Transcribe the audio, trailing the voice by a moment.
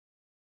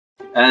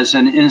as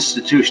an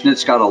institution,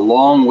 it's got a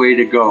long way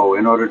to go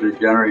in order to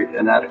generate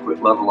an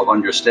adequate level of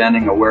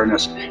understanding,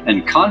 awareness,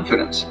 and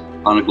confidence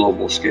on a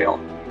global scale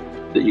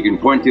that you can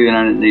point to the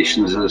United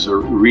Nations as a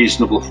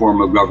reasonable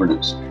form of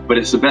governance. But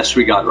it's the best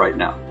we got right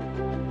now.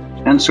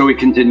 And so we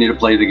continue to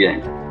play the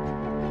game.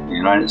 The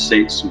United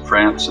States and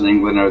France and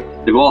England,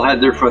 they've all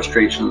had their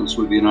frustrations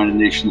with the United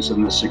Nations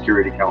and the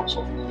Security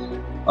Council.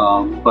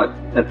 But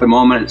at the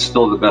moment, it's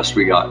still the best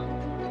we got.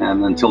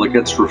 And until it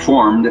gets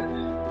reformed,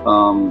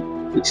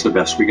 it's the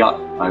best we got.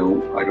 I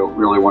don't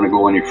really want to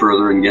go any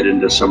further and get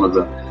into some of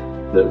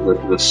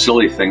the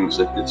silly things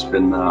that it's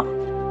been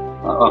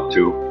up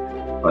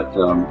to. But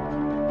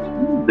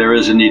there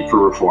is a need for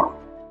reform.